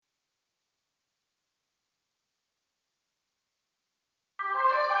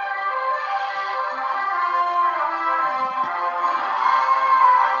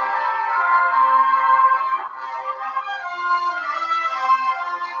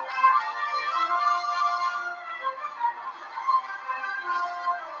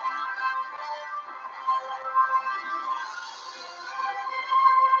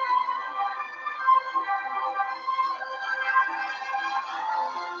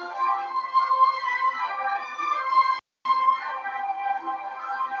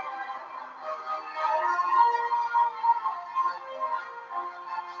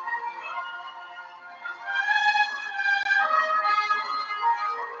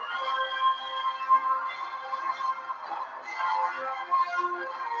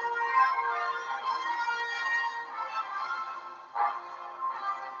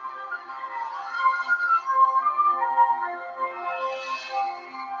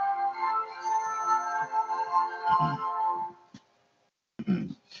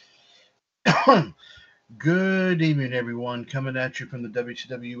Good evening, everyone. Coming at you from the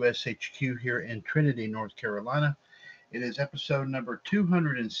WCWUS HQ here in Trinity, North Carolina. It is episode number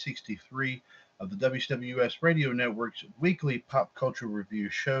 263 of the WCWUS Radio Network's weekly pop culture review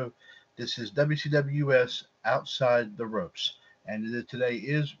show. This is WCWUS Outside the Ropes, and today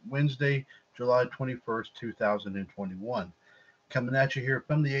is Wednesday, July 21st, 2021. Coming at you here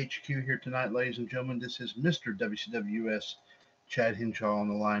from the HQ here tonight, ladies and gentlemen. This is Mr. WCWUS Chad Hinshaw on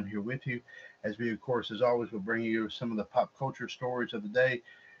the line here with you. As we, of course, as always, will bring you some of the pop culture stories of the day,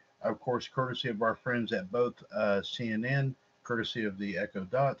 of course, courtesy of our friends at both CNN, courtesy of the Echo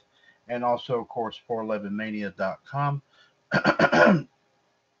Dot, and also, of course, 411mania.com.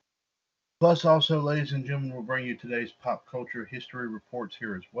 Plus, also, ladies and gentlemen, we'll bring you today's pop culture history reports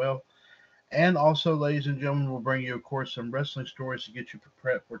here as well. And also, ladies and gentlemen, we'll bring you, of course, some wrestling stories to get you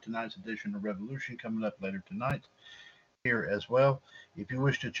prepared for tonight's edition of Revolution coming up later tonight here as well. If you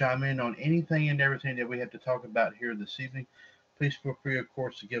wish to chime in on anything and everything that we have to talk about here this evening, please feel free, of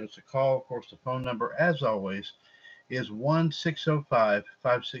course, to give us a call. Of course, the phone number, as always, is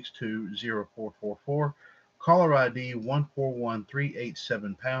 1-605-562-0444. Caller ID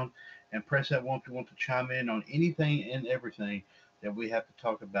 141387#, and press that one if you want to chime in on anything and everything that we have to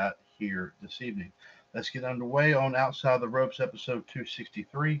talk about here this evening. Let's get underway on Outside the Ropes, episode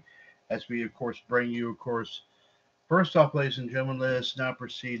 263, as we, of course, bring you, of course, first off, ladies and gentlemen, let us now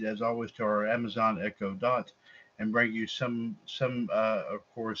proceed, as always, to our Amazon Echo Dot and bring you some of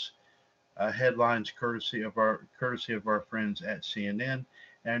course, headlines courtesy of our friends at CNN.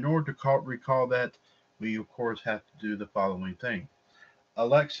 And in order to recall that, we of course have to do the following thing.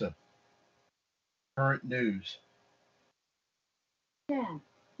 Alexa, current news. Dad,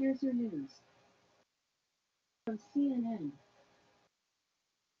 here's your news from CNN.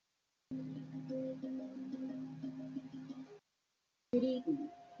 Good evening.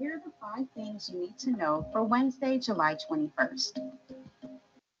 Here are the 5 things you need to know for Wednesday, July 21st.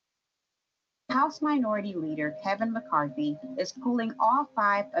 House Minority Leader Kevin McCarthy is pulling all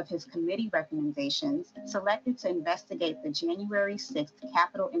 5 of his committee recommendations selected to investigate the January 6th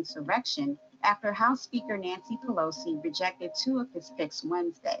Capitol insurrection after House Speaker Nancy Pelosi rejected 2 of his picks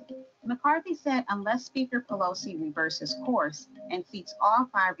Wednesday. McCarthy said unless Speaker Pelosi reverses course and seats all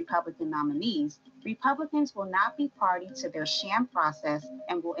 5 Republican nominees, Republicans will not be party to their sham process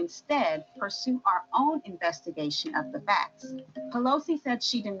and will instead pursue our own investigation of the facts. Pelosi said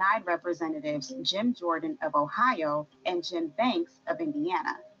she denied Representatives Jim Jordan of Ohio and Jim Banks of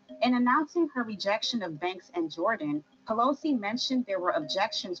Indiana. In announcing her rejection of Banks and Jordan, Pelosi mentioned there were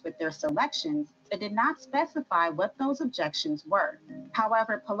objections with their selections, but did not specify what those objections were.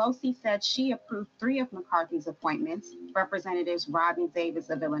 However, Pelosi said she approved 3 of McCarthy's appointments, Representatives Rodney Davis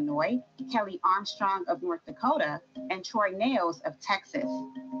of Illinois, Kelly Armstrong of North Dakota, and Troy Nails of Texas.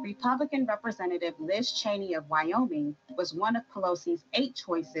 Republican Representative Liz Cheney of Wyoming was one of Pelosi's 8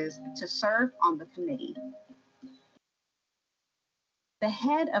 choices to serve on the committee. The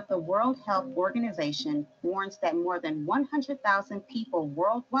head of the World Health Organization warns that more than 100,000 people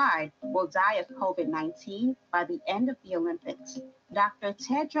worldwide will die of COVID-19 by the end of the Olympics. Dr.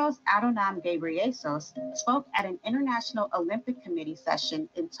 Tedros Adhanom Ghebreyesus spoke at an International Olympic Committee session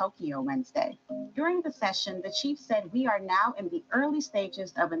in Tokyo Wednesday. During the session, the chief said we are now in the early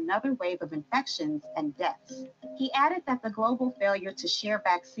stages of another wave of infections and deaths. He added that the global failure to share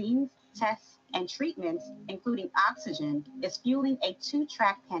vaccines, tests, and treatments, including oxygen, is fueling a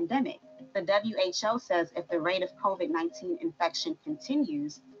 2-track pandemic. The WHO says if the rate of COVID-19 infection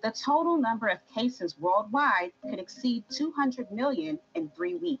continues, the total number of cases worldwide could exceed 200 million in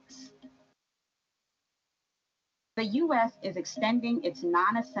 3 weeks. The U.S. is extending its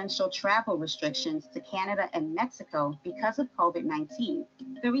non-essential travel restrictions to Canada and Mexico because of COVID-19.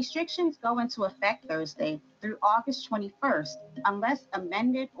 The restrictions go into effect Thursday through August 21st, unless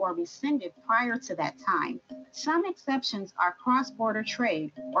amended or rescinded prior to that time. Some exceptions are cross-border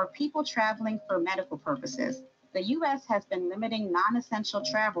trade or people traveling for medical purposes. The U.S. has been limiting non-essential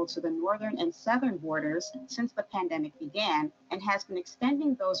travel to the northern and southern borders since the pandemic began and has been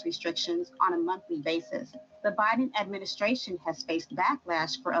extending those restrictions on a monthly basis. The Biden administration has faced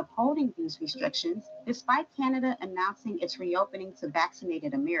backlash for upholding these restrictions, despite Canada announcing its reopening to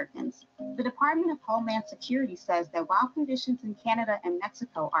vaccinated Americans. The Department of Homeland Security says that while conditions in Canada and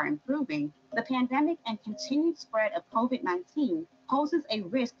Mexico are improving, the pandemic and continued spread of COVID-19 poses a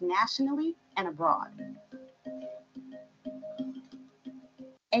risk nationally and abroad.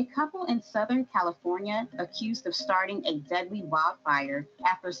 A couple in Southern California accused of starting a deadly wildfire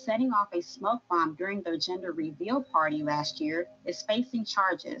after setting off a smoke bomb during their gender reveal party last year is facing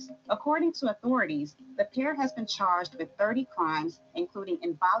charges. According to authorities, the pair has been charged with 30 crimes, including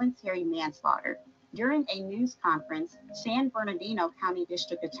involuntary manslaughter. During a news conference, San Bernardino County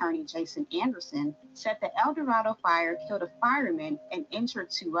District Attorney Jason Anderson said the El Dorado fire killed a fireman and injured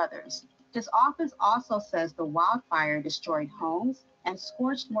two others. His office also says the wildfire destroyed homes and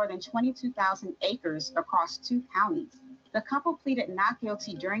scorched more than 22,000 acres across two counties. The couple pleaded not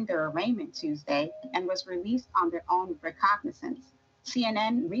guilty during their arraignment Tuesday and was released on their own recognizance.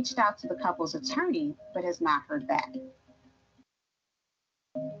 CNN reached out to the couple's attorney but has not heard back.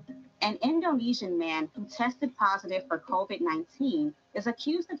 An Indonesian man who tested positive for COVID 19 is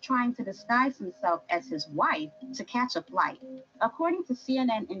accused of trying to disguise himself as his wife to catch a flight. According to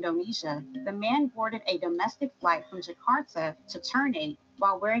CNN Indonesia, the man boarded a domestic flight from Jakarta to Ternate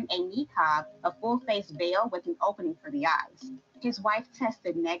while wearing a niqab, a full face veil with an opening for the eyes. His wife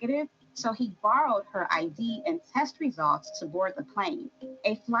tested negative, so he borrowed her ID and test results to board the plane.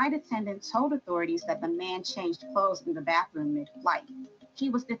 A flight attendant told authorities that the man changed clothes in the bathroom mid flight. He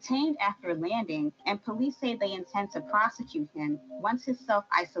was detained after landing, and police say they intend to prosecute him once his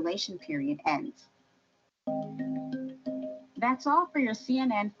self-isolation period ends. That's all for your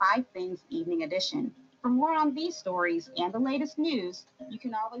CNN 5 Things Evening Edition. For more on these stories and the latest news, you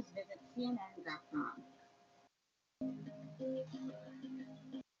can always visit CNN.com.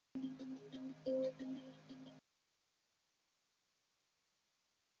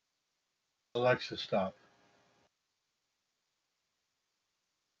 Alexa, stop.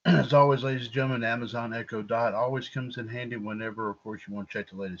 As always, ladies and gentlemen, Amazon Echo Dot always comes in handy whenever, of course, you want to check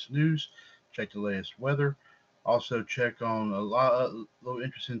the latest news, check the latest weather. Also, check on a lot of little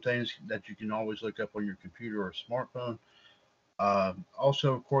interesting things that you can always look up on your computer or smartphone.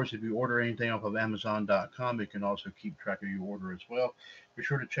 Also, of course, if you order anything off of Amazon.com, it can also keep track of your order as well. Be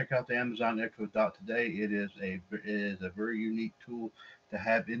sure to check out the Amazon Echo Dot today. It is a very unique tool to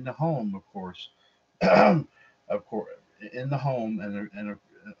have in the home, of course, of course, in the home, and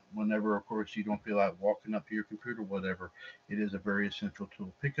whenever, of course, you don't feel like walking up to your computer, whatever, it is a very essential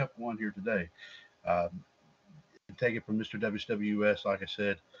tool. Pick up one here today. Um, Take it from Mr. WCWUS. Like I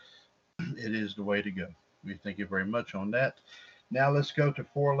said, it is the way to go. We thank you very much on that. Now let's go to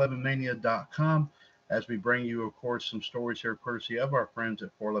 411mania.com as we bring you, of course, some stories here courtesy of our friends at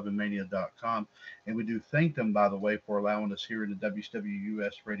 411mania.com. And we do thank them, by the way, for allowing us here in the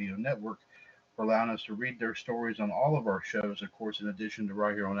WCWUS radio network, for allowing us to read their stories on all of our shows, of course, in addition to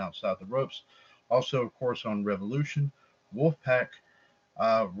right here on Outside the Ropes. Also, of course, on Revolution, Wolfpack,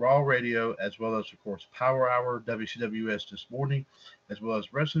 Raw Radio, as well as, of course, Power Hour, WCWS This Morning, as well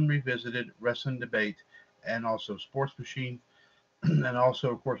as Wrestling Revisited, Wrestling Debate, and also Sports Machine. And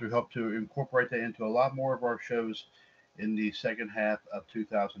also, of course, we hope to incorporate that into a lot more of our shows in the second half of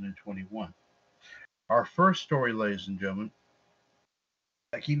 2021. Our first story, ladies and gentlemen,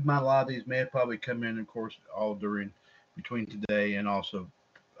 keep in mind a lot of these may have probably come in, of course, all during between today and also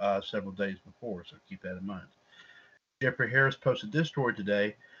several days before, so keep that in mind. Jeffrey Harris posted this story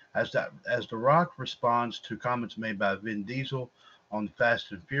today as The Rock responds to comments made by Vin Diesel on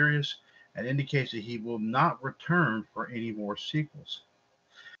Fast and Furious and indicates that he will not return for any more sequels.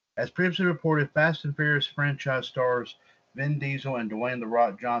 As previously reported, Fast and Furious franchise stars Vin Diesel and Dwayne The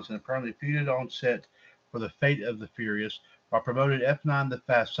Rock Johnson apparently feuded on set for the fate of the Furious. While promoting F9 The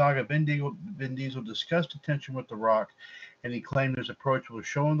Fast Saga, Vin Diesel discussed the tension with The Rock, and he claimed his approach was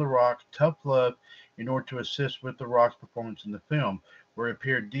showing The Rock tough love in order to assist with The Rock's performance in the film, where it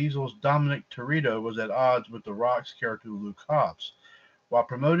appeared Diesel's Dominic Toretto was at odds with The Rock's character Luke Hobbs. While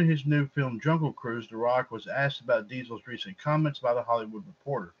promoting his new film Jungle Cruise, The Rock was asked about Diesel's recent comments by The Hollywood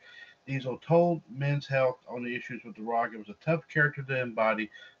Reporter. Diesel told Men's Health on the issues with The Rock it was a tough character to embody,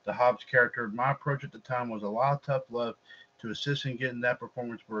 the Hobbs character. My approach at the time was a lot of tough love to assist in getting that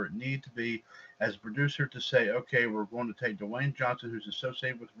performance where it needed to be as a producer to say, okay, we're going to take Dwayne Johnson, who's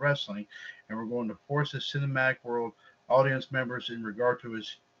associated with wrestling, and we're going to force his cinematic world audience members in regard to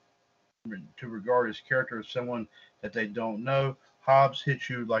regard his character as someone that they don't know. Hobbs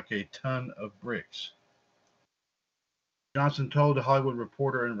hits you like a ton of bricks. Johnson told The Hollywood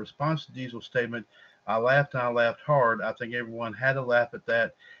Reporter in response to Diesel's statement, I laughed and I laughed hard. I think everyone had to laugh at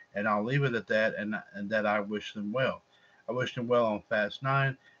that, and I'll leave it at that, and that I wish them well. I wish him well on Fast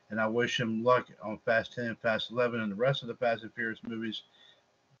 9, and I wish him luck on Fast 10 and Fast 11 and the rest of the Fast and Furious movies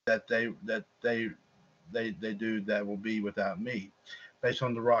that they do that will be without me. Based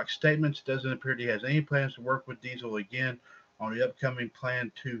on The Rock's statements, it doesn't appear he has any plans to work with Diesel again on the upcoming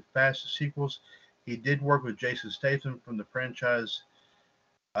planned 2 Fast sequels. He did work with Jason Statham from the franchise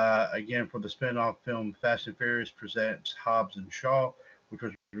Again, for the spin-off film Fast and Furious Presents Hobbs and Shaw, which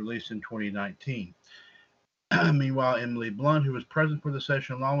was released in 2019. Meanwhile, Emily Blunt, who was present for the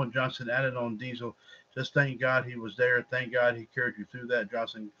session along with Johnson, added on Diesel, "Just thank God he was there. Thank God he carried you through that."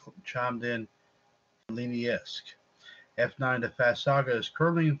 Johnson chimed in, Fellini-esque. F9 The Fast Saga is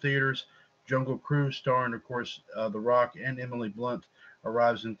currently in theaters. Jungle Cruise, starring, of course, The Rock and Emily Blunt,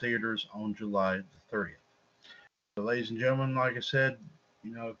 arrives in theaters on July the 30th. So, ladies and gentlemen, like I said,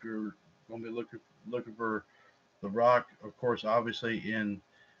 if you're going to be looking for The Rock, of course, obviously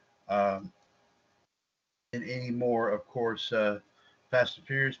um, in any more, of course, Fast and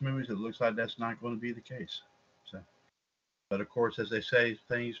Furious movies, it looks like that's not going to be the case. So, but of course, as they say,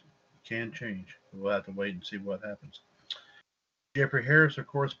 things can change. We'll have to wait and see what happens. Jeffrey Harris, of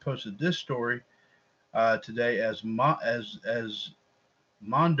course, posted this story today as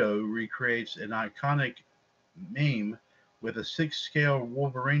Mondo recreates an iconic meme with a six-scale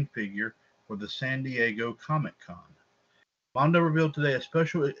Wolverine figure for the San Diego Comic Con. Mondo revealed today a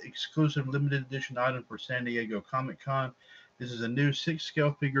special exclusive limited edition item for San Diego Comic Con. This is a new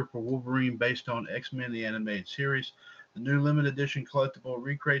six-scale figure for Wolverine based on X-Men the animated series. The new limited edition collectible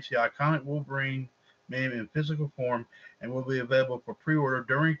recreates the iconic Wolverine meme in physical form and will be available for pre-order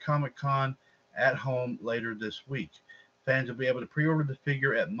during Comic Con at home later this week. Fans will be able to pre-order the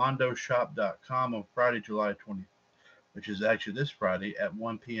figure at mondoshop.com on Friday, July 20th, which is actually this Friday at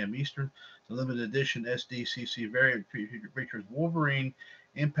 1 p.m. Eastern. The limited edition SDCC variant features Wolverine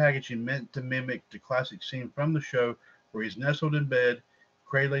in packaging meant to mimic the classic scene from the show where he's nestled in bed,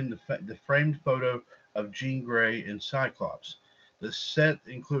 cradling the framed photo of Jean Grey and Cyclops. The set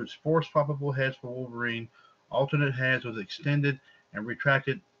includes four swappable heads for Wolverine, alternate hands with extended and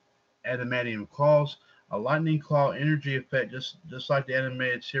retracted adamantium claws, a lightning claw energy effect just like the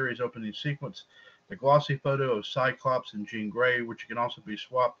animated series opening sequence, the glossy photo of Cyclops and Jean Grey, which can also be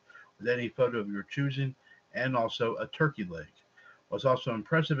swapped with any photo of your choosing, and also a turkey leg. What's also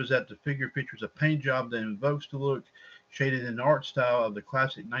impressive is that the figure features a paint job that invokes the look shaded in the art style of the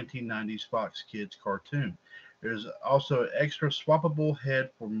classic 1990s Fox Kids cartoon. There's also an extra swappable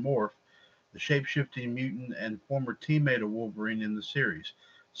head for Morph, the shape-shifting mutant and former teammate of Wolverine in the series.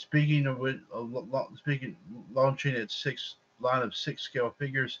 Speaking of which, launching its line of six-scale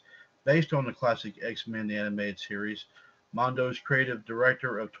figures based on the classic X-Men the animated series, Mondo's creative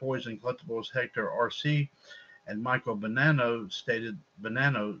director of toys and collectibles Hector RC and Michael Bonanno,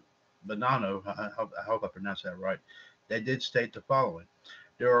 I hope I pronounced that right. They did state the following: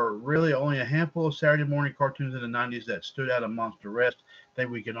 there are really only a handful of Saturday morning cartoons in the 90s that stood out amongst the rest. I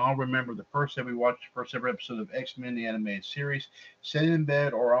think we can all remember the first time we watched the first ever episode of X-Men, the animated series, sitting in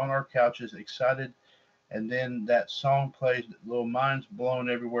bed or on our couches, excited, and then that song plays, little minds blown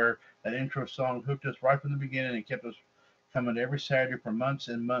everywhere. That intro song hooked us right from the beginning and kept us coming every Saturday for months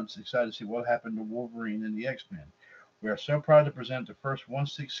and months, excited to see what happened to Wolverine and the X-Men. We are so proud to present the first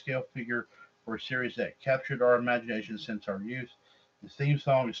 1/6 scale figure for a series that captured our imagination since our youth. The theme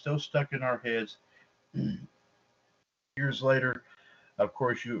song is still stuck in our heads years later. Of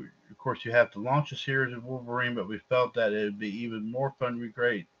course you have to launch a series of Wolverine, but we felt that it would be even more fun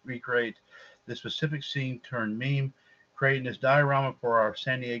to recreate this specific scene turned meme. Creating this diorama for our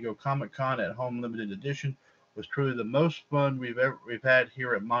San Diego Comic Con at Home Limited Edition was truly the most fun we've had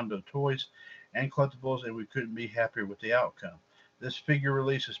here at Mondo Toys and Collectibles, and we couldn't be happier with the outcome. This figure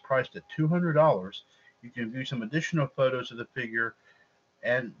release is priced at $200. You can view some additional photos of the figure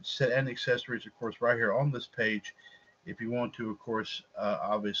and set and accessories, of course, right here on this page. If you want to, of course,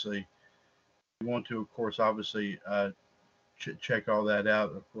 check all that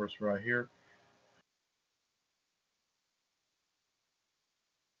out, of course, right here.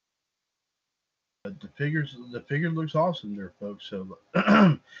 But the figure looks awesome there, folks. So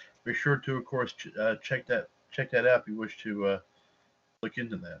be sure to, of course, check that out if you wish to look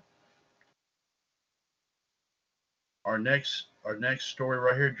into that. Our next story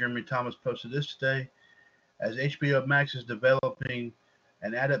right here, Jeremy Thomas posted this today, as HBO Max is developing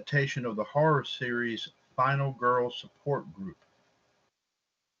an adaptation of the horror series Final Girl Support Group.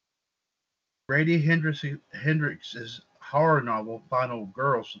 Grady Hendrix's horror novel Final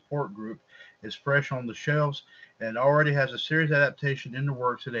Girl Support Group is fresh on the shelves and already has a series adaptation in the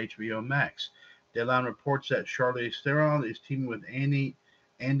works at HBO Max. Deadline reports that Charlize Theron is teaming with Andy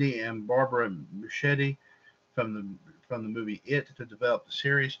and Barbara Muschietti from the movie It to develop the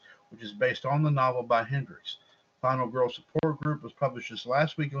series, which is based on the novel by Hendrix. Final Girl Support Group was published just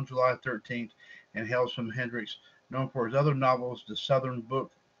last week on July 13th and hails from Hendrix, known for his other novels, The Southern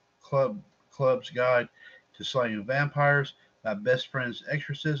Book Club's Guide to Slaying Vampires, My Best Friend's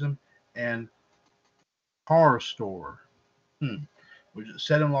Exorcism, and Horror Store. which is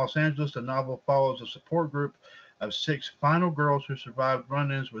set in Los Angeles. The novel follows a support group of 6 final girls who survived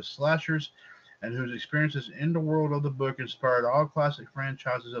run-ins with slashers and whose experiences in the world of the book inspired all classic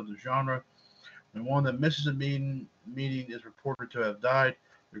franchises of the genre. When one of them misses a meeting is reported to have died,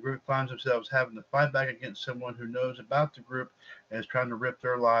 the group finds themselves having to fight back against someone who knows about the group and is trying to rip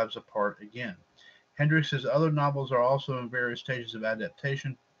their lives apart again. Hendrix's other novels are also in various stages of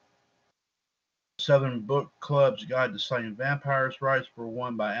adaptation. Southern Book Club's Guide to Slaying Vampires rights were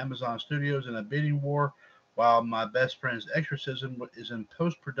won by Amazon Studios in a bidding war, while My Best Friend's Exorcism is in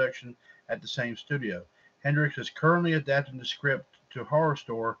post-production at the same studio. Hendrix is currently adapting the script to Horror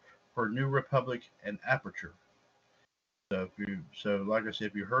Store for New Republic and Aperture. Like I said,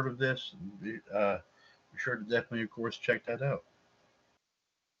 if you heard of this, be sure to definitely, of course, check that out.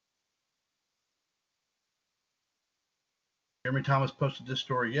 Jeremy Thomas posted this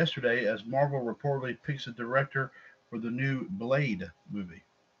story yesterday as Marvel reportedly picks a director for the new Blade movie.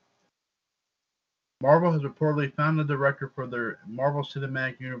 Marvel has reportedly found the director for their Marvel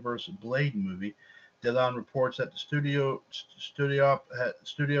Cinematic Universe Blade movie. Deadline reports that the studio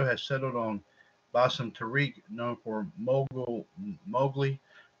has settled on Bassam Tariq, known for Mowgli,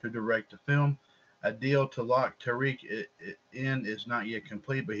 to direct the film. A deal to lock Tariq in is not yet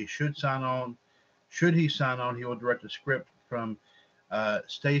complete, but he should sign on. Should he sign on, he will direct the script from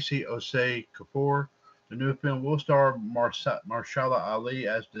Stacey Osei Kapoor. The new film will star Marshala Ali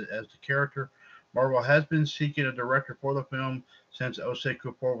as the character. Marvel has been seeking a director for the film since Osei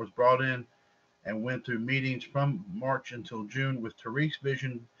Kapoor was brought in and went through meetings from March until June, with Tariq's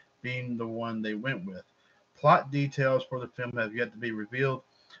vision being the one they went with. Plot details for the film have yet to be revealed.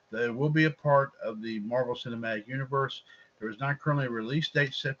 It will be a part of the Marvel Cinematic Universe. There is not currently a release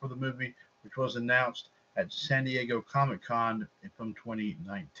date set for the movie, which was announced at San Diego Comic-Con from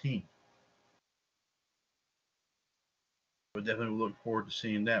 2019. We'll definitely look forward to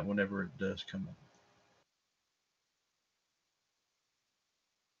seeing that whenever it does come out.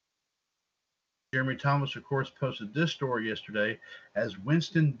 Jeremy Thomas, of course, posted this story yesterday as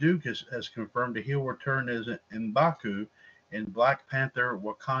Winston Duke has confirmed that he will return as M'Baku in Black Panther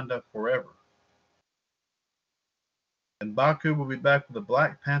Wakanda Forever. M'Baku will be back for the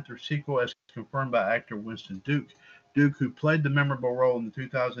Black Panther sequel as confirmed by actor Winston Duke. Duke, who played the memorable role in the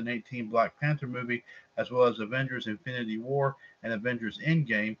 2018 Black Panther movie, as well as Avengers Infinity War and Avengers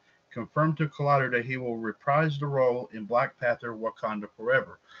Endgame, confirmed to Collider that he will reprise the role in Black Panther Wakanda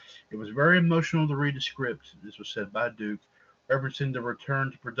Forever. It was very emotional to read the script, this was said by Duke, referencing the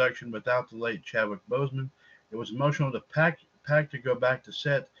return to production without the late Chadwick Boseman. It was emotional to pack to go back to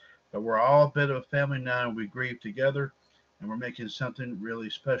set, but we're all a bit of a family now and we grieve together, and we're making something really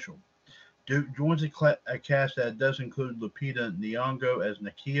special. Duke joins a cast that does include Lupita Nyong'o as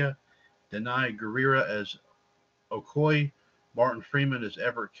Nakia, Danai Gurira as Okoye, Martin Freeman as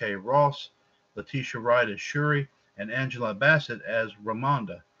Everett K. Ross, Letitia Wright as Shuri, and Angela Bassett as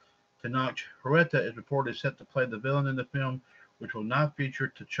Ramonda. Tenoch Huerta is reportedly set to play the villain in the film, which will not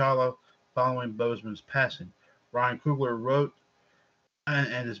feature T'Challa following Boseman's passing. Ryan Coogler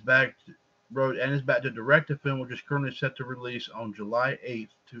is back to direct the film, which is currently set to release on July 8th,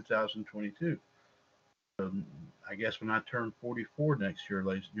 2022. So I guess when I turn 44 next year,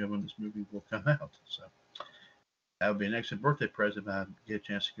 ladies and gentlemen, this movie will come out. So that would be an excellent birthday present if I get a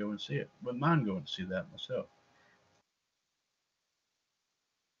chance to go and see it. Wouldn't mind going to see that myself.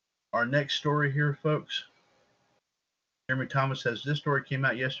 Our next story here, folks. Jeremy Thomas says this story came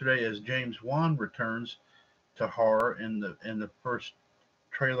out yesterday as James Wan returns to horror in the first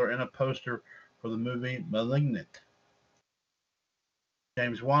trailer and a poster for the movie Malignant.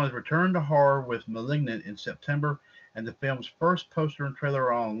 James Wan has returned to horror with Malignant in September, and the film's first poster and trailer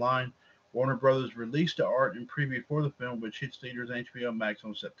are online. Warner Brothers released the art and preview for the film, which hits theaters and HBO Max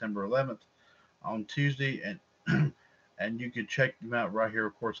on September 11th on Tuesday, and and you can check them out right here,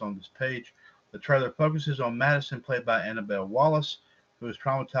 of course, on this page. The trailer focuses on Madison, played by Annabelle Wallace, who is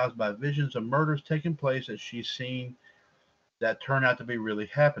traumatized by visions of murders taking place that she's seen that turn out to be really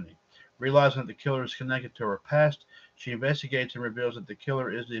happening. Realizing that the killer is connected to her past, she investigates and reveals that the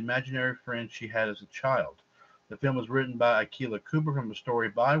killer is the imaginary friend she had as a child. The film was written by Akila Cooper from a story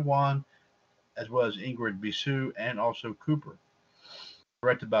by Wan, as well as Ingrid Bisu and also Cooper.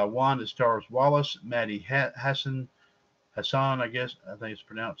 Directed by Wan, it stars Wallace, Maddie Hassan, I think it's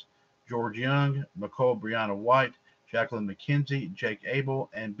pronounced, George Young, Nicole Brianna White, Jacqueline McKenzie, Jake Abel,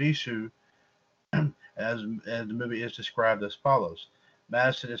 and Bisu, as the movie is described as follows.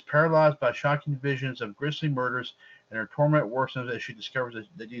 Madison is paralyzed by shocking visions of grisly murders, and her torment worsens as she discovers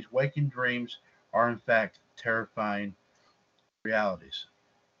that these waking dreams are in fact terrifying realities.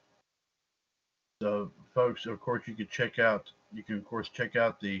 So, folks, of course, you can check out You can, of course, check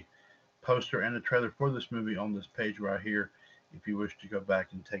out the poster and the trailer for this movie on this page right here if you wish to go back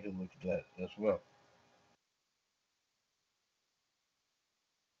and take a look at that as well.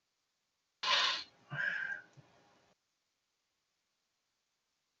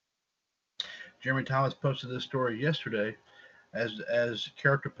 Jeremy Thomas posted this story yesterday as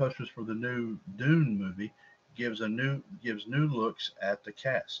character posters for the new Dune movie gives new looks at the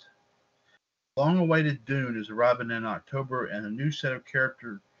cast. Long-awaited Dune is arriving in October, and a new set of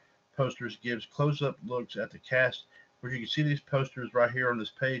character posters gives close-up looks at the cast, where you can see these posters right here on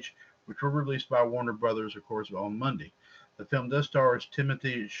this page, which were released by Warner Brothers, of course, on Monday. The film does stars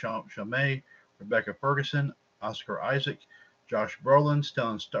Timothy Chalamet, Rebecca Ferguson, Oscar Isaac, Josh Brolin,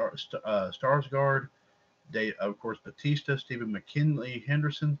 Stellan Skarsgård, of course, Batista, Stephen McKinley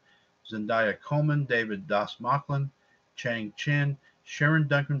Henderson, Zendaya Coleman, David Dastmalchian, Chang Chen, Sharon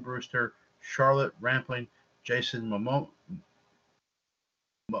Duncan Brewster, Charlotte Rampling, Jason Momoa,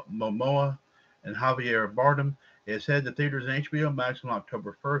 and Javier Bardem. It is headed to theaters and HBO Max on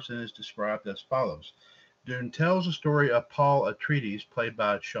October 1st and is described as follows. Dune tells the story of Paul Atreides, played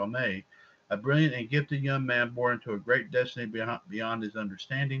by Chalamet, a brilliant and gifted young man born into a great destiny beyond his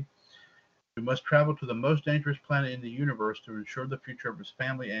understanding, who must travel to the most dangerous planet in the universe to ensure the future of his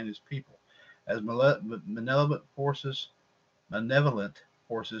family and his people. As malevolent forces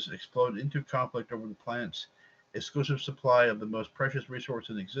explode into conflict over the planet's exclusive supply of the most precious resource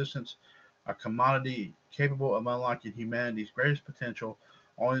in existence, a commodity capable of unlocking humanity's greatest potential,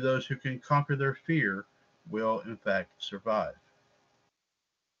 only those who can conquer their fear will, in fact, survive.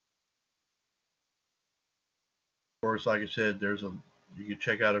 Of course, like I said, you can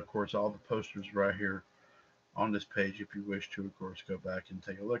check out, of course, all the posters right here on this page if you wish to, of course, go back and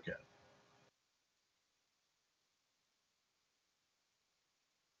take a look at it.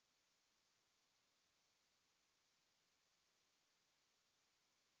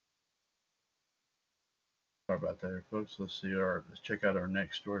 Sorry about that, folks. Let's check out our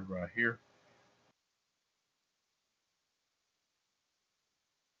next story right here.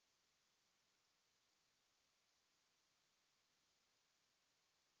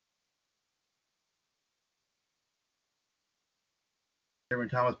 Jeremy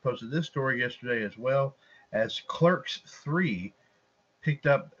Thomas posted this story yesterday as well as Clerks 3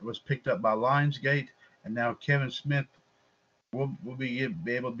 was picked up by Lionsgate, and now Kevin Smith will be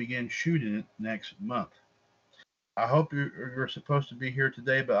able to begin shooting it next month. I hope you're supposed to be here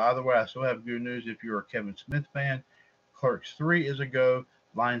today, but either way, I still have good news if you're a Kevin Smith fan. Clerks 3 is a go.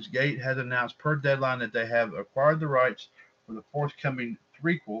 Lionsgate has announced per deadline that they have acquired the rights for the forthcoming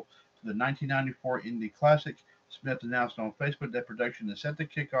threequel to the 1994 indie classic. Smith announced on Facebook that production is set to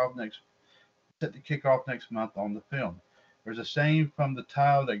kick off next month on the film. There's a saying from the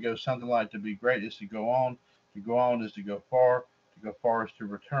title that goes something like, "To be great is to go on is to go far is to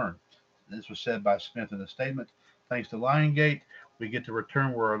return." This was said by Smith in a statement. Thanks to Lionsgate, we get to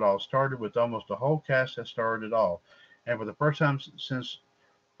return where it all started with almost the whole cast that started it all. And for the first time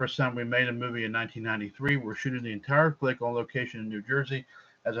we made a movie in 1993, we're shooting the entire flick on location in New Jersey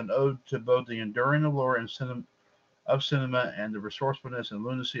as an ode to both the enduring allure of cinema and the resourcefulness and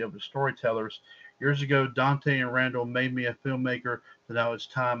lunacy of the storytellers. Years ago, Dante and Randall made me a filmmaker, so now it's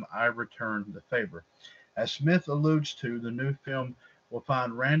time I return the favor. As Smith alludes to, the new film will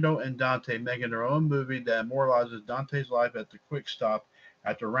find Randall and Dante making their own movie that immortalizes Dante's life at the quick stop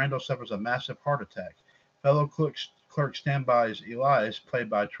after Randall suffers a massive heart attack. Fellow clerk standby is Elias, played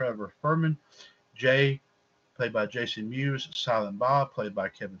by Trevor Furman, Jay, played by Jason Mewes, Silent Bob, played by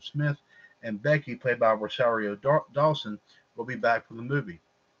Kevin Smith, and Becky, played by Rosario Dawson, will be back for the movie.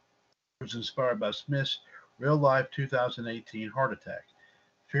 It was inspired by Smith's real-life 2018 heart attack.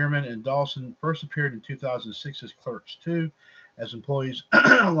 Fearman and Dawson first appeared in 2006's Clerks 2 as employees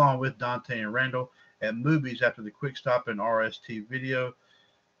along with Dante and Randall at movies after the quick stop in RST video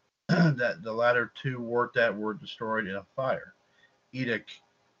that the latter two worked at were destroyed in a fire. Ida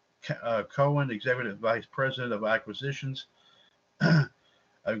Cohen, Executive Vice President of Acquisitions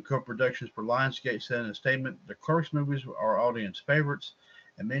and co-productions for Lionsgate, said in a statement, "The Clerks movies are audience favorites,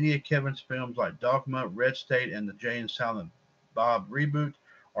 and many of Kevin's films like Dogma, Red State, and the Jay and Silent Bob reboot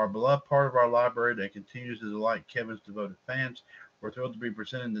are a beloved part of our library that continues to delight Kevin's devoted fans. We're thrilled to be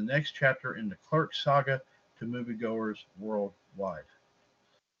presenting the next chapter in the Clerks saga to moviegoers worldwide."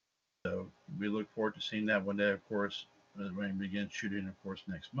 So we look forward to seeing that one day, of course, when we begin shooting, of course,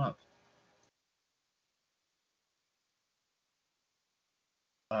 next month.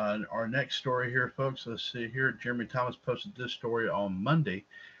 Our next story here, folks, let's see here. Jeremy Thomas posted this story on Monday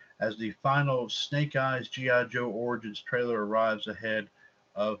as the final Snake Eyes G.I. Joe Origins trailer arrives ahead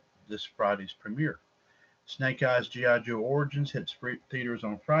of this Friday's premiere. Snake Eyes G.I. Joe Origins hits theaters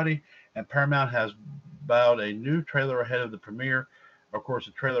on Friday, and Paramount has bowed a new trailer ahead of the premiere. Of course,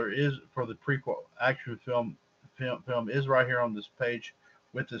 the trailer is for the prequel action film is right here on this page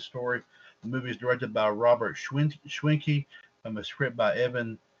with this story. The movie is directed by Robert Schwenke from a script by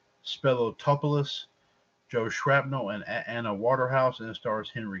Evan Spelotopoulos, Joe Shrapnel, and Anna Waterhouse, and it stars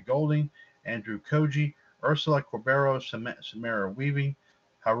Henry Golding, Andrew Koji, Ursula Corbero, Samara Weaving,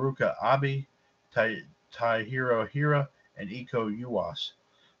 Haruka Abe, Taihiro Hira, and Iko Uwais.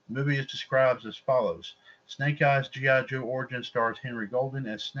 The movie is described as follows. Snake Eyes G.I. Joe Origin stars Henry Golding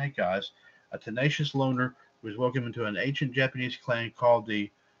as Snake Eyes, a tenacious loner who is welcomed into an ancient Japanese clan called the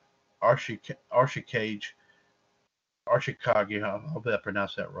Archikage. Archikage, I hope I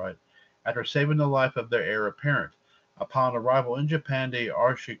pronounced that right, after saving the life of their heir apparent. Upon arrival in Japan, the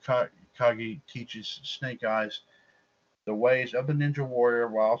Archikage teaches Snake Eyes the ways of the ninja warrior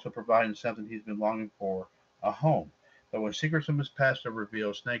while also providing something he's been longing for, a home. But when secrets from his past are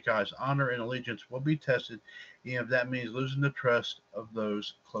revealed, Snake Eyes' honor and allegiance will be tested, even if that means losing the trust of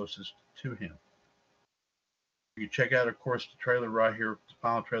those closest to him. You can check out, of course, the trailer right here, the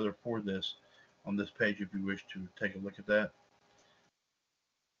final trailer for this on this page if you wish to take a look at that.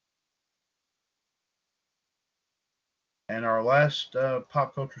 And our last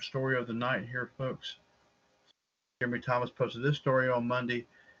pop culture story of the night here, folks. Jeremy Thomas posted this story on Monday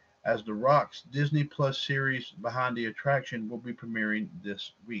as The Rock's Disney Plus series Behind the Attraction will be premiering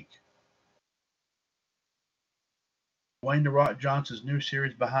this week. Dwayne The Rock Johnson's new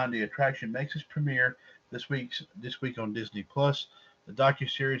series Behind the Attraction makes its premiere this week on Disney Plus. The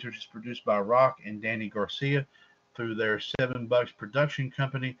docu-series, which is produced by Rock and Danny Garcia through their $7 production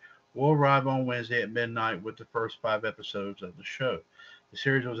company, will arrive on Wednesday at midnight with the first 5 episodes of the show. The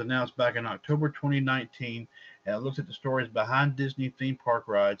series was announced back in October 2019, and it looks at the stories behind Disney theme park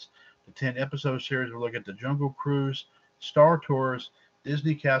rides. The 10-episode series will look at the Jungle Cruise, Star Tours,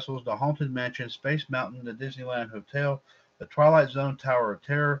 Disney Castles, the Haunted Mansion, Space Mountain, the Disneyland Hotel, the Twilight Zone Tower of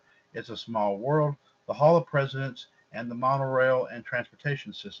Terror, It's a Small World, the Hall of Presidents, and the monorail and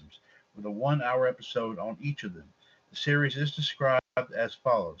transportation systems, with a 1-hour episode on each of them. The series is described as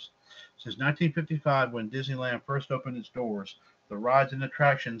follows. Since 1955, when Disneyland first opened its doors, the rides and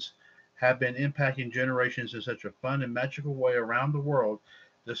attractions have been impacting generations in such a fun and magical way around the world.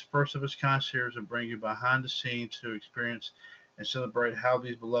 This first of its kind series will bring you behind the scenes to experience and celebrate how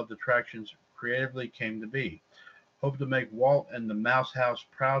these beloved attractions creatively came to be. Hope to make Walt and the Mouse House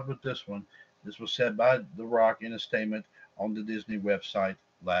proud with this one. This was said by The Rock in a statement on the Disney website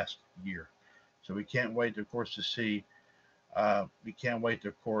last year. So we can't wait, of course, to see. We can't wait,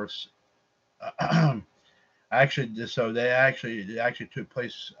 of course. Actually, so it actually took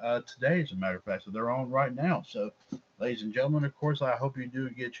place today, as a matter of fact. So they're on right now. So, ladies and gentlemen, of course, I hope you do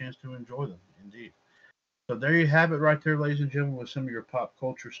get a chance to enjoy them. Indeed. So there you have it, right there, ladies and gentlemen, with some of your pop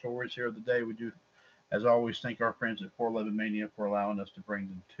culture stories here of the day. We do, as always, thank our friends at 411 Mania for allowing us to bring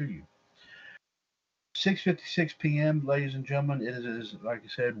them to you. 6:56 p.m., ladies and gentlemen. It is, like I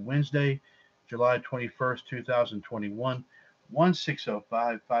said, Wednesday, July 21st, 2021.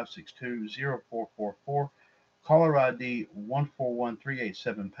 1-605-562-0444. Caller ID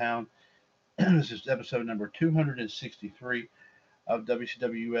 141387#. This is episode number 263 of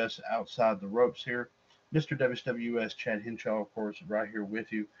WCWUS Outside the Ropes here. Mr. WCWUS Chad Henshaw, of course, right here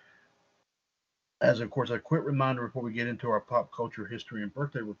with you. As, of course, a quick reminder before we get into our pop culture history and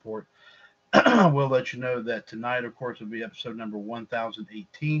birthday report, we'll let you know that tonight, of course, will be episode number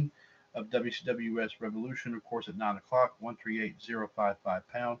 1018 of WCWUS Revolution, of course, at 9 o'clock,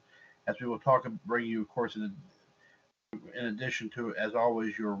 138-055#. As we will bring you, of course, in addition to, as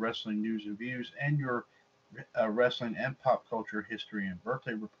always, your wrestling news and views and your wrestling and pop culture history and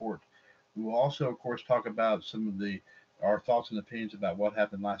birthday report. We will also, of course, talk about some of our thoughts and opinions about what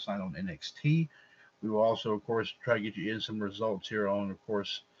happened last night on NXT. We will also, of course, try to get you in some results here on, of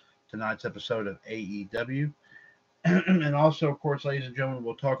course, tonight's episode of AEW. And also, of course, ladies and gentlemen,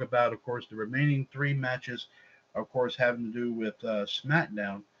 we'll talk about, of course, the remaining 3 matches, of course, having to do with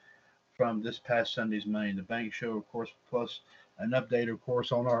SmackDown from this past Sunday's Money in the Bank show, of course, plus an update, of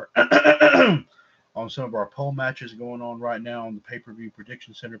course, on our on some of our poll matches going on right now on the pay-per-view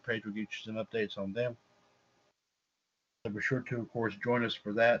prediction center page. We'll get you some updates on them. So be sure to, of course, join us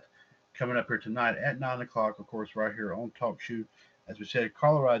for that coming up here tonight at 9 o'clock, of course, right here on Talk Shoot. As we said,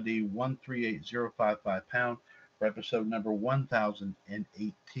 caller ID 138055# for episode number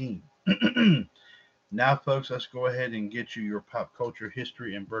 1018. Now, folks, let's go ahead and get you your pop culture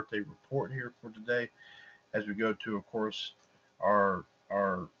history and birthday report here for today, as we go to, of course, our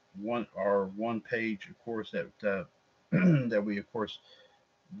one page, of course, that that we, of course,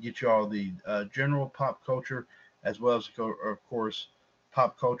 get you all the general pop culture, as well as, of course,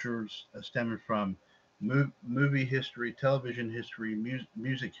 pop cultures stemming from movie history, television history,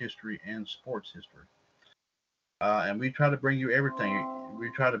 music history, and sports history. And we try to bring you everything. We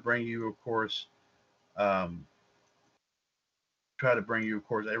try to bring you, of course, um,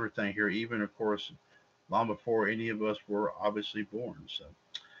 everything here, even, of course, long before any of us were obviously born. So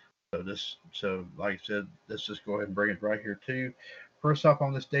like I said, let's just go ahead and bring it right here to you. First off,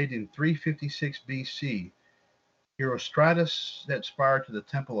 on this date in 356 BC, Herostratus set fire to the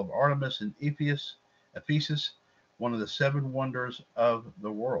temple of Artemis in Ephesus, one of the seven wonders of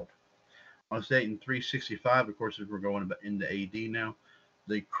the world. On this date in 365, of course, as we're going into AD now,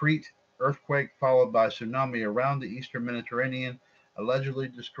 the Crete earthquake, followed by tsunami around the eastern Mediterranean, allegedly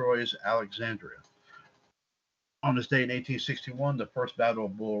destroys Alexandria. On this date in 1861, the first Battle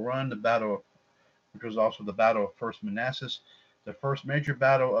of Bull Run, which was also the Battle of First Manassas, the first major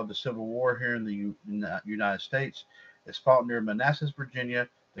battle of the Civil War here in the United States, is fought near Manassas, Virginia.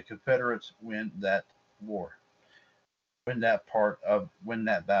 The Confederates win that war, win that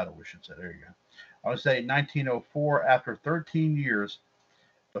battle, we should say. There you go. I would say 1904, after 13 years,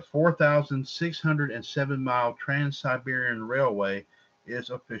 the 4,607-mile Trans-Siberian Railway is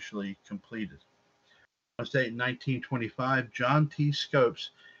officially completed. On this date in 1925, John T.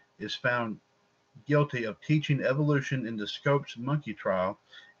 Scopes is found guilty of teaching evolution in the Scopes monkey trial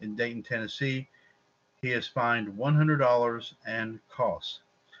in Dayton, Tennessee. He is fined $100 and costs.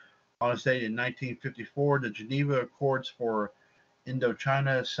 On this date in 1954, the Geneva Accords for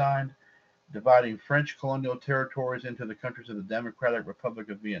Indochina is signed, dividing French colonial territories into the countries of the Democratic Republic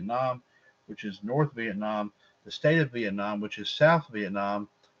of Vietnam, which is North Vietnam, the state of Vietnam, which is South Vietnam,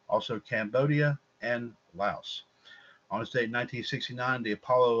 also Cambodia and Laos. On this date in 1969, the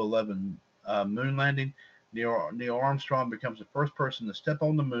Apollo 11 moon landing, Neil Armstrong becomes the first person to step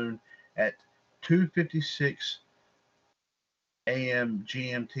on the moon at 2:56 a.m.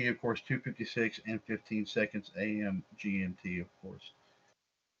 GMT, of course, 2:56 and 15 seconds a.m. GMT, of course.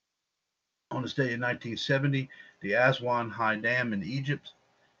 On this date in 1970, the Aswan High Dam in Egypt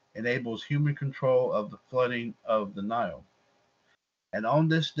enables human control of the flooding of the Nile. And on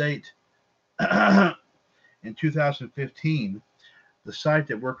this date in 2015, the site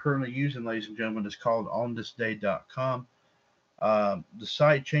that we're currently using, ladies and gentlemen, is called onthisday.com. The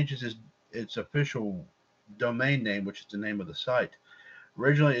site changes its official domain name, which is the name of the site.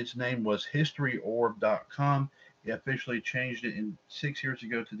 Originally, its name was historyorb.com. It officially changed it 6 years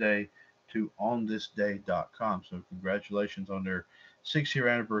ago today to onthisday.com. So congratulations on their 6-year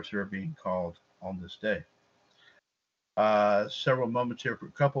anniversary of being called On This Day. Several moments here for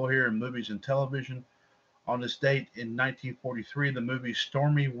a couple here in movies and television. On this date in 1943, the movie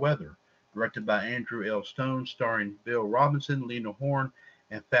Stormy Weather, directed by Andrew L. Stone, starring Bill Robinson, Lena Horne,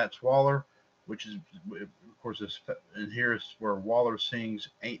 and Fats Waller, which is, of course, and here's where Waller sings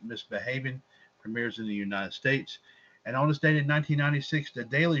Ain't Misbehaving, premieres in the United States. And on this date in 1996, The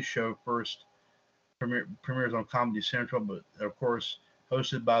Daily Show first premieres on Comedy Central, but of course,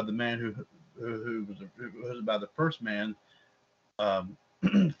 hosted by the man who was hosted by the first man,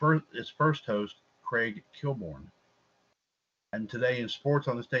 its first host, Craig Kilborn. And today in sports,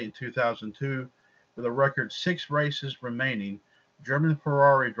 on this date in 2002, with a record 6 races remaining, German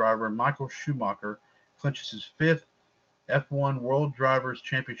Ferrari driver Michael Schumacher clinches his 5th F1 World Drivers'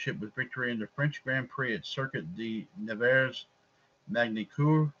 Championship with victory in the French Grand Prix at Circuit de Nevers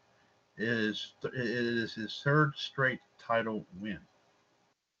Magny-Cours. It is his 3rd straight title win.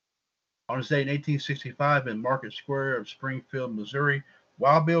 On this day in 1865, in Market Square of Springfield, Missouri,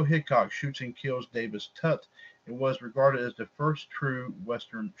 Wild Bill Hickok shoots and kills Davis Tutt. It was regarded as the first true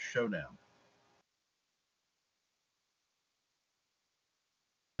Western showdown.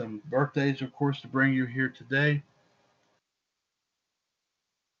 Some birthdays, of course, to bring you here today.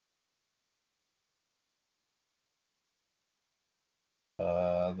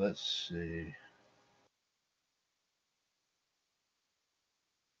 Let's see.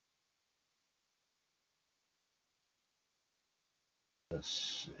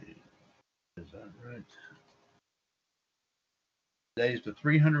 Let's see. Is that right? Today is the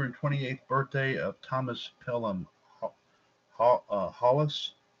 328th birthday of Thomas Pelham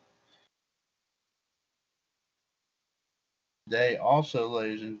Hollis. Today, also,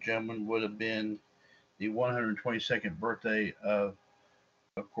 ladies and gentlemen, would have been the 122nd birthday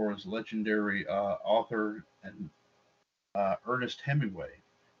of course, legendary author and Ernest Hemingway.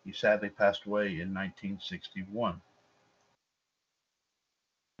 He sadly passed away in 1961.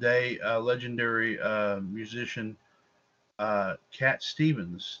 Today, legendary musician Cat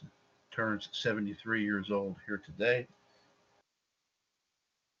Stevens turns 73 years old here today.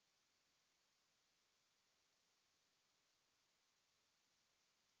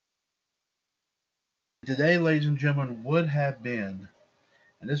 Today, ladies and gentlemen, would have been,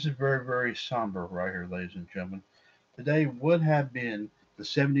 and this is very, very somber right here, ladies and gentlemen. Today would have been the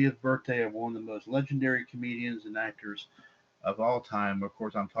 70th birthday of one of the most legendary comedians and actors of all time. Of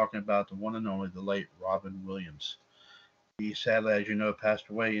course, I'm talking about the one and only, the late Robin Williams. He sadly, as you know, passed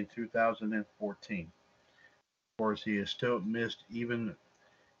away in 2014. Of course, he is still missed,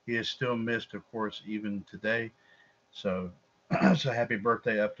 of course, even today. So, so happy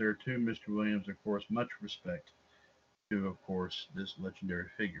birthday up there to Mr. Williams. Of course, much respect to, of course, this legendary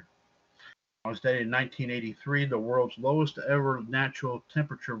figure. On this day in 1983, the world's lowest ever natural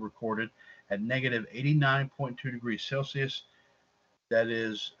temperature recorded at negative 89.2 degrees Celsius. That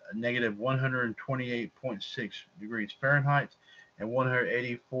is negative 128.6 degrees Fahrenheit and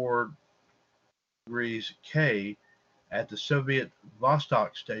 184 degrees K at the Soviet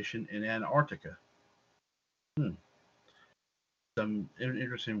Vostok station in Antarctica. Hmm. Some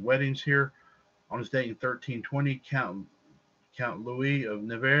interesting weddings here. On this date in 1320, Count Louis of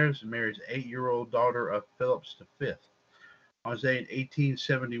Nevers marries 8-year-old daughter of Phillips V. On this day in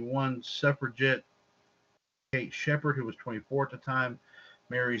 1871, suffragette Kate Shepherd, who was 24 at the time,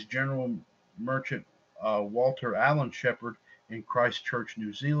 marries General Merchant Walter Allen Shepherd in Christchurch,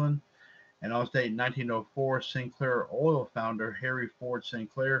 New Zealand. And on this day in 1904, Sinclair Oil founder Harry Ford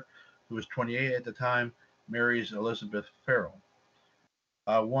Sinclair, who was 28 at the time, marries Elizabeth Farrell.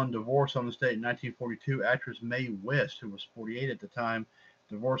 Won divorce on this date in 1942. Actress Mae West, who was 48 at the time,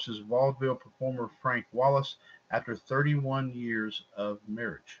 divorces vaudeville performer Frank Wallace after 31 years of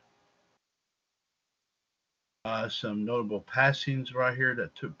marriage. Some notable passings right here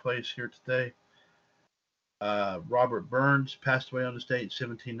that took place here today. Robert Burns passed away on this date in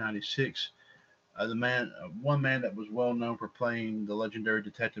 1796. One man that was well known for playing the legendary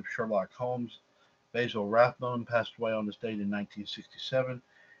detective Sherlock Holmes, Basil Rathbone, passed away on this date in 1967.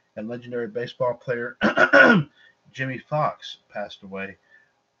 And legendary baseball player Jimmy Fox passed away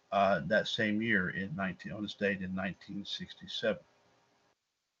that same year on this date in 1967.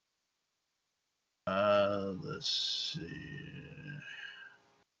 Let's see.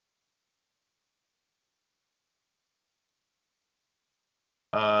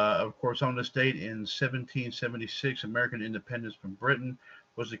 Of course, on this date in 1776, American independence from Britain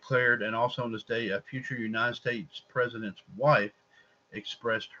was declared, and also on this day, a future United States president's wife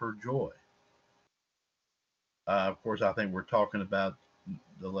expressed her joy. Of course, I think we're talking about,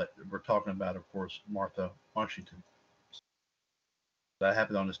 of course, Martha Washington. That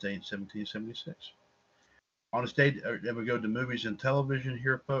happened on this date in 1776. On this date, then we go to movies and television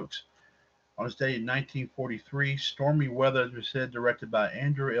here, folks. On this day in 1943, Stormy Weather, as we said, directed by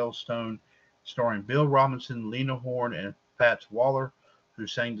Andrew L. Stone, starring Bill Robinson, Lena Horne, and Fats Waller, who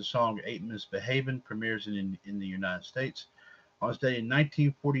sang the song Ain't Misbehavin', premieres in the United States. On this day in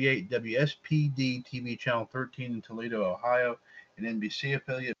 1948, WSPD TV Channel 13 in Toledo, Ohio, an NBC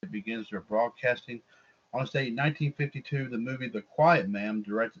affiliate, begins their broadcasting. On this day in 1952, the movie The Quiet Man,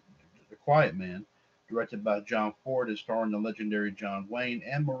 directed by John Ford and starring the legendary John Wayne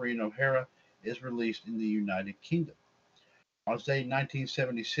and Maureen O'Hara, is released in the United Kingdom. On this day in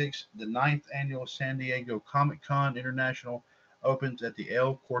 1976, the 9th annual San Diego Comic Con International opens at the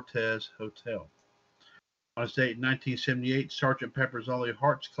El Cortez Hotel. On this date in 1978, Sgt. Pepper's Lonely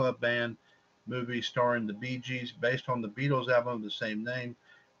Hearts Club Band movie starring the Bee Gees, based on the Beatles album of the same name,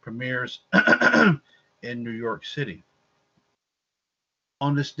 premieres in New York City.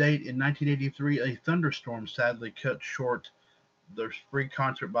 On this date in 1983, a thunderstorm sadly cut short the free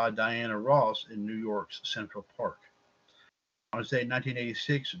concert by Diana Ross in New York's Central Park. On this date in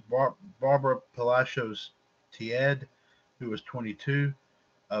 1986, Barbara Palacios Tiede, who was 22,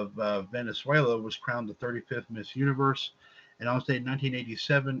 of Venezuela, was crowned the 35th Miss Universe. And on this date in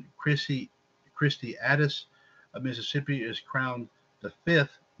 1987, Christy Addis of Mississippi is crowned the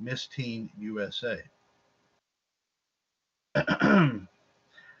 5th Miss Teen USA.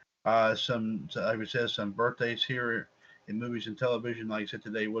 Like we said, some birthdays here in movies and television. Like I said,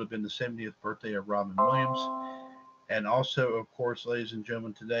 today would have been the 70th birthday of Robin Williams. And also, of course, ladies and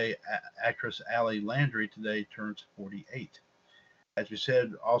gentlemen, today, actress Allie Landry today turns 48. As we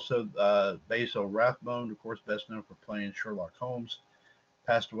said, also Basil Rathbone, of course, best known for playing Sherlock Holmes,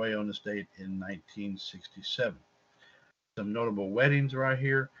 passed away on this date in 1967. Some notable weddings right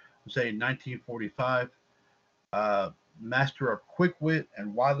here. We'll say in 1945, master of quick wit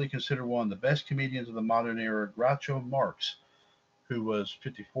and widely considered one of the best comedians of the modern era, Groucho Marx, who was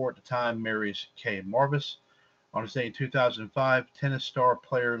 54 at the time, marries Kay Marvis. On this day in 2005, tennis star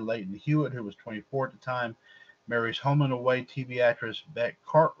player Leighton Hewitt, who was 24 at the time, marries home and away TV actress Beck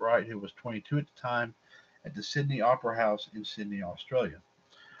Cartwright, who was 22 at the time, at the Sydney Opera House in Sydney, Australia.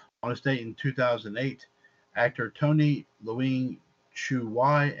 On this date in 2008, Actor Tony Louis Chu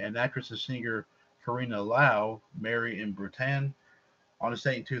Wai and actress and singer Karina Lau marry in Bhutan. On this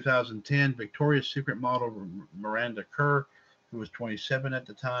date in 2010, Victoria's Secret model Miranda Kerr, who was 27 at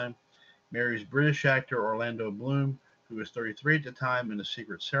the time, marries British actor Orlando Bloom, who was 33 at the time, in a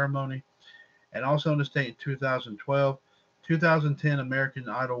secret ceremony. And also on this date in 2012, 2010 American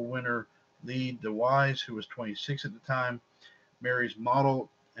Idol winner Lee DeWise, who was 26 at the time, marries model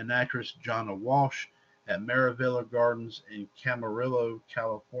and actress Jonna Walsh at Maravilla Gardens in Camarillo,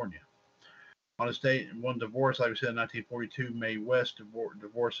 California. On his date and one divorce, like we said, in 1942, Mae West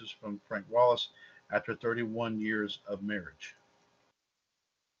divorces from Frank Wallace after 31 years of marriage.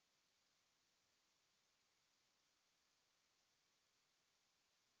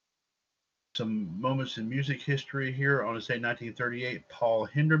 Some moments in music history here. On his date, 1938, Paul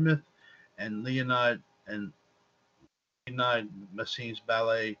Hindemith and Leonide Massine's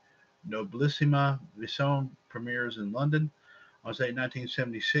ballet Noblissima Vision premieres in London. On say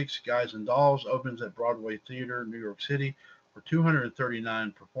 1976, Guys and Dolls opens at Broadway Theater, New York City, for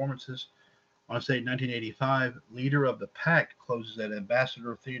 239 performances. On say 1985, Leader of the Pack closes at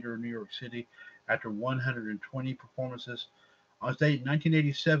Ambassador Theater, New York City, after 120 performances. On date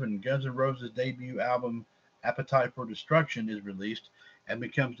 1987, Guns N' Roses' debut album Appetite for Destruction is released and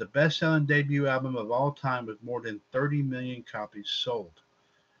becomes the best-selling debut album of all time with more than 30 million copies sold.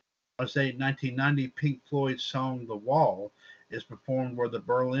 On date 1990, Pink Floyd's song The Wall is performed where the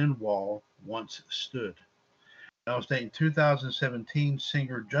Berlin Wall once stood. On date in 2017,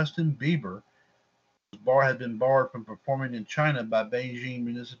 singer Justin Bieber had been barred from performing in China by Beijing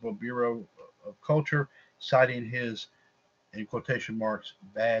Municipal Bureau of Culture, citing his, in quotation marks,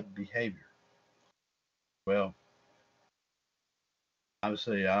 bad behavior. Well,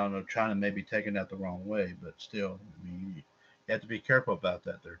 obviously, I don't know, China may be taking that the wrong way, but still, I mean, you have to be careful about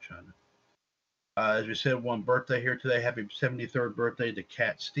that there, China. As we said, one birthday here today. Happy 73rd birthday to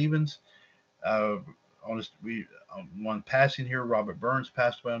Cat Stevens. Uh, one passing here, Robert Burns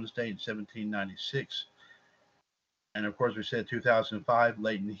passed away on this date in 1796. And of course, we said 2005,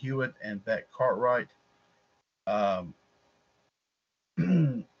 Leighton Hewitt and Beck Cartwright um,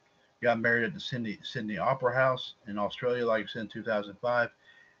 got married at the Sydney Opera House in Australia, like I said, in 2005.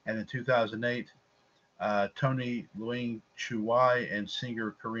 And in 2008, Tony Louis Chu Wai and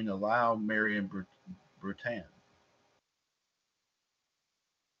singer Karina Lau marry in Bhutan.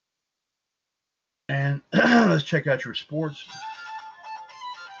 And let's check out your sports.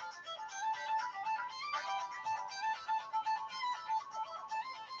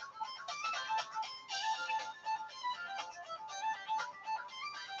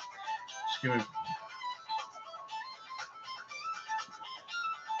 Excuse me.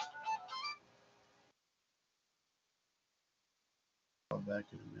 I'll back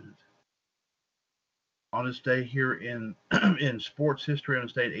in a minute. On this day here in in sports history, on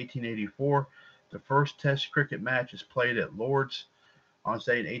this day in 1884, the first Test cricket match is played at Lord's. On this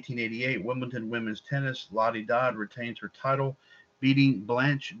day in 1888, Wimbledon women's tennis, Lottie Dodd retains her title, beating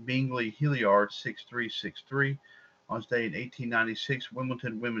Blanche Bingley Hilliard 6-3, 6-3. On this day in 1896,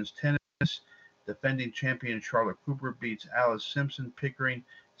 Wimbledon women's tennis, defending champion Charlotte Cooper beats Alice Simpson Pickering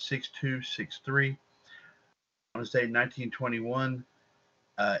 6-2, 6-3. On this day in 1921,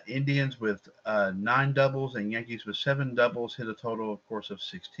 Indians with 9 doubles and Yankees with 7 doubles hit a total, of course, of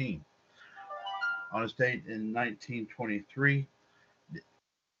 16. On this date in 1923,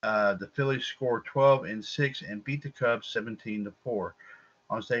 the Phillies scored 12-6 and beat the Cubs 17-4.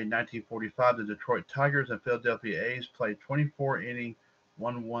 On this date in 1945, the Detroit Tigers and Philadelphia A's played 24-inning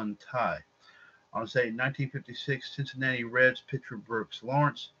 1-1 tie. On this date in 1956, Cincinnati Reds pitcher Brooks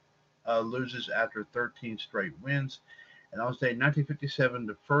Lawrence loses after 13 straight wins. And on this date in 1957,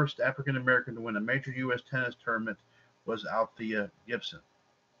 the first African American to win a major U.S. tennis tournament was Althea Gibson.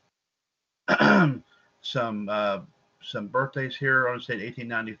 some some birthdays here. On this date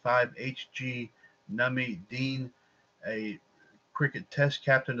 1895, H.G. Nummy Dean, a cricket test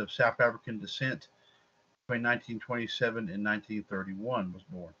captain of South African descent between 1927 and 1931, was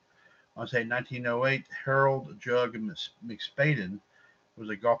born. On this date 1908, Harold Jug McSpadden was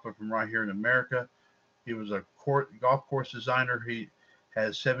a golfer from right here in America. He was a golf course designer. He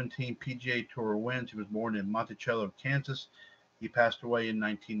has 17 PGA Tour wins. He was born in Monticello, Kansas. He passed away in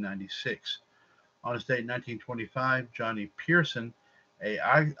 1996. On his date in 1925, Johnny Pearson, a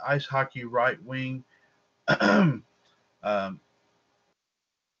ice hockey right wing, um, there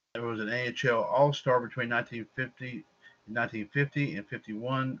was an AHL All-Star between 1950 and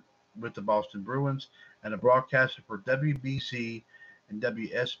 51 with the Boston Bruins, and a broadcaster for WBC and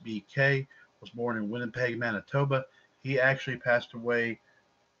WSBK, was born in Winnipeg, Manitoba. He actually passed away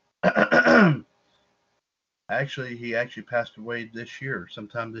Actually, he actually passed away this year,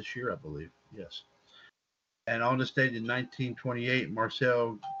 sometime this year, I believe. Yes. And on this date in 1928,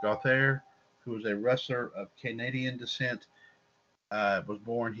 Marcel Gauthier, who was a wrestler of Canadian descent, was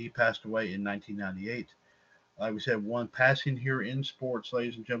born. He passed away in 1998. Like we said, one passing here in sports,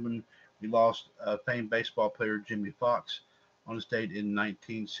 ladies and gentlemen, we lost famed baseball player Jimmy Fox on this date in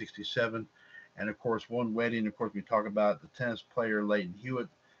 1967. And of course, one wedding, of course, we talk about the tennis player Leighton Hewitt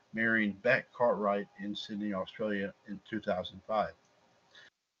marrying Beck Cartwright in Sydney, Australia in 2005.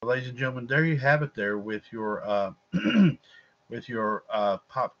 Well, ladies and gentlemen, there you have it there with your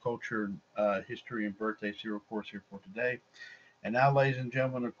pop culture history and birthdays here, of course, here for today. And now, ladies and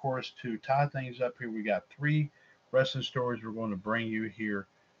gentlemen, of course, to tie things up here, we got three wrestling stories we're going to bring you here,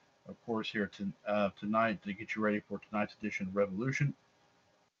 of course, here tonight to get you ready for tonight's edition of Revolution.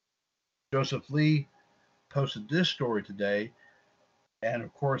 Joseph Lee posted this story today, and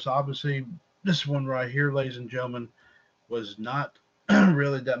of course, obviously, this one right here, ladies and gentlemen, was not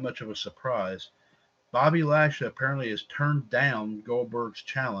really that much of a surprise. Bobby Lashley apparently has turned down Goldberg's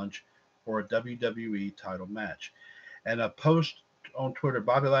challenge for a WWE title match. And a post on Twitter,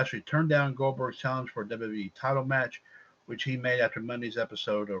 Bobby Lashley turned down Goldberg's challenge for a WWE title match, which he made after Monday's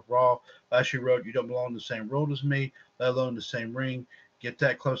episode of Raw. Lashley wrote, "You don't belong in the same world as me, let alone the same ring. Get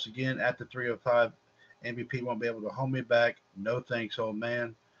that close again at the 305. MVP won't be able to hold me back. No thanks, old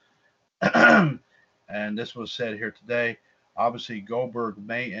man." And this was said here today. Obviously, Goldberg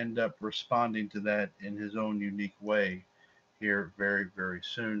may end up responding to that in his own unique way here very, very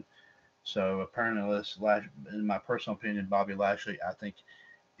soon. So apparently, in my personal opinion, Bobby Lashley, I think,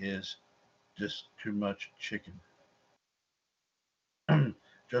 is just too much chicken.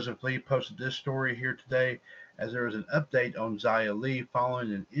 Joseph Lee posted this story here today as there was an update on Xia Li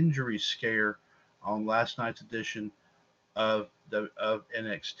following an injury scare on last night's edition of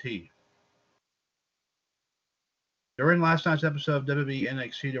NXT. During last night's episode of WWE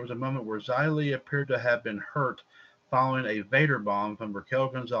NXT, there was a moment where Xia Li appeared to have been hurt following a Vader bomb from Raquel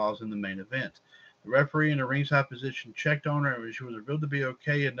Gonzalez in the main event. The referee in a ringside position checked on her, and she was revealed to be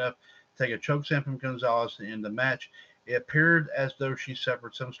okay enough to take a chokeslam from Gonzalez to end the match. It appeared as though she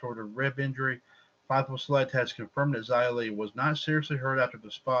suffered some sort of rib injury. Fightful Select has confirmed that Xia Li was not seriously hurt after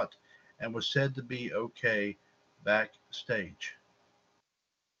the spot and was said to be okay backstage.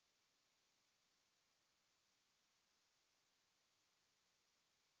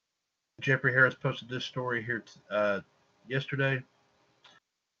 Jeffrey Harris posted this story here yesterday,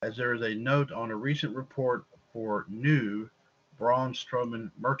 as there is a note on a recent report for new Braun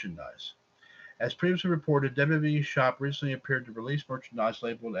Strowman merchandise. As previously reported, WWE's shop recently appeared to release merchandise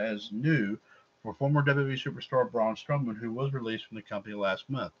labeled as new for former WWE superstar Braun Strowman, who was released from the company last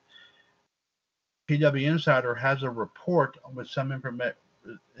month. PW Insider has a report with some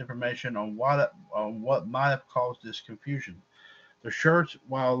information on what might have caused this confusion. The shirts,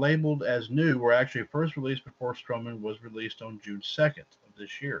 while labeled as new, were actually first released before Strowman was released on June 2nd of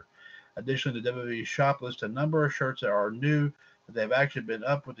this year. Additionally, the WWE shop lists a number of shirts that are new, but they've actually been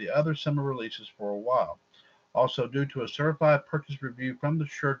up with the other summer releases for a while. Also, due to a certified purchase review from the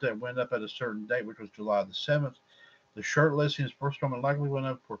shirt that went up at a certain date, which was July the 7th, the shirt listings for Strowman likely went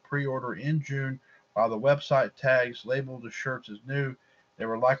up for pre-order in June, while the website tags labeled the shirts as new. They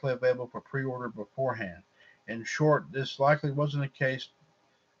were likely available for pre-order beforehand. In short, this likely wasn't the case.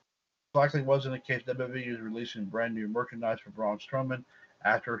 WWE is releasing brand new merchandise for Braun Strowman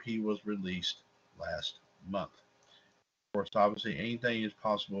after he was released last month. Of course, obviously, anything is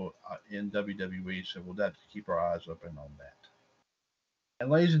possible in WWE, so we'll have to keep our eyes open on that.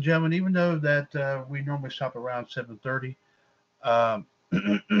 And ladies and gentlemen, even though that we normally stop around 7:30, um,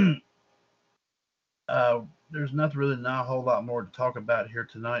 there's not a whole lot more to talk about here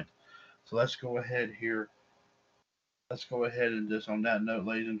tonight. So let's go ahead here. Let's go ahead and just on that note,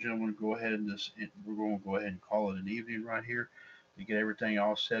 ladies and gentlemen, we're going to go ahead and call it an evening right here to get everything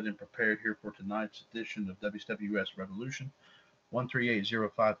all set and prepared here for tonight's edition of WCWUS Revolution.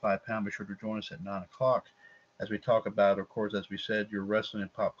 138-055 #. Be sure to join us at 9 o'clock as we talk about, of course, as we said, your wrestling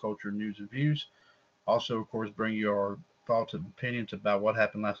and pop culture news and views. Also, of course, bring your thoughts and opinions about what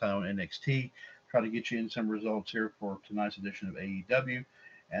happened last night on NXT. Try to get you in some results here for tonight's edition of AEW.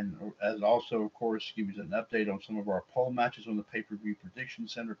 And as also, of course, give you an update on some of our poll matches on the pay-per-view prediction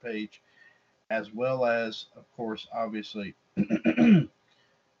center page, as well as, of course, obviously,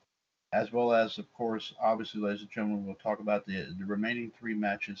 obviously, ladies and gentlemen, we'll talk about the remaining three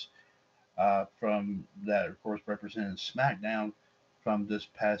matches from that, of course, represented SmackDown from this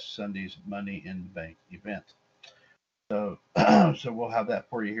past Sunday's Money in the Bank event. So, so we'll have that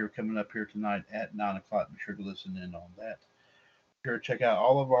for you here coming up here tonight at 9 o'clock. Be sure to listen in on that. Be sure to check out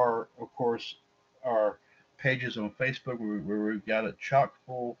all of our, of course, our pages on Facebook where we've got it chock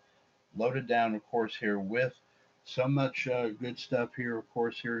full, loaded down, of course, here with so much good stuff here, of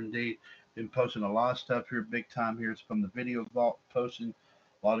course, here indeed. Been posting a lot of stuff here, big time here. It's from the video vault, posting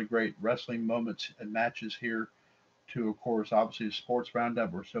a lot of great wrestling moments and matches here to, of course, obviously the sports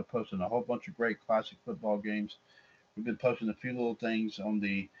roundup. We're still posting a whole bunch of great classic football games. We've been posting a few little things on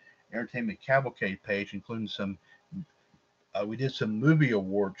the Entertainment Cavalcade page, including some. We did some movie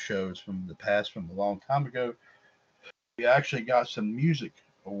award shows from the past, from a long time ago. We actually got some music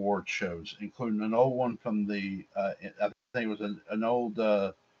award shows, including an old one from I think it was an old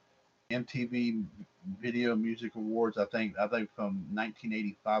MTV Video Music Awards. I think from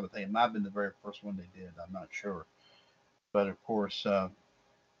 1985. I think it might have been the very first one they did. I'm not sure, but of course,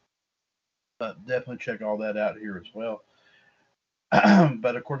 definitely check all that out here as well.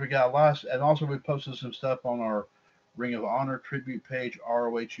 But of course, we got a lot, and also we posted some stuff on our Ring of Honor tribute page,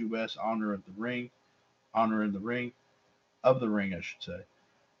 ROHUS Honor of the Ring, Honor in the Ring of the Ring, I should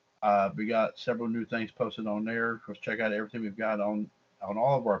say. We got several new things posted on there. Of course, check out everything we've got on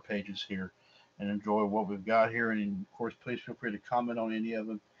all of our pages here, and enjoy what we've got here. And of course, please feel free to comment on any of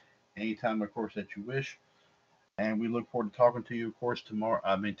them anytime, of course, that you wish. And we look forward to talking to you, of course, tomorrow.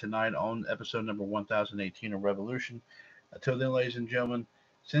 I mean, tonight on episode number 1018 of Revolution. Until then, ladies and gentlemen,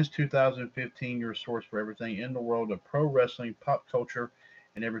 since 2015, your source for everything in the world of pro wrestling, pop culture,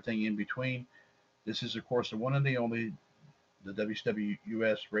 and everything in between. This is, of course, the one and the only, the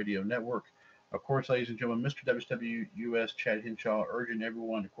WCWUS Radio Network. Of course, ladies and gentlemen, Mr. WCWUS Chad Henshaw urging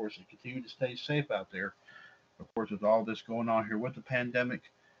everyone, of course, to continue to stay safe out there. Of course, with all this going on here with the pandemic,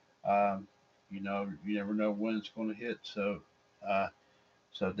 um, you never know when it's going to hit. Uh,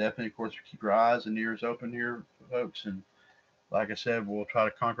 so definitely, of course, keep your eyes and ears open here, folks. And like I said, we'll try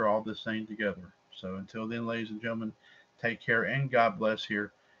to conquer all this thing together. So until then, ladies and gentlemen, take care and God bless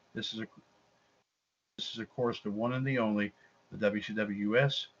here. This is a this is of course the one and the only, the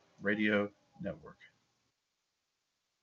WCWUS Radio Network.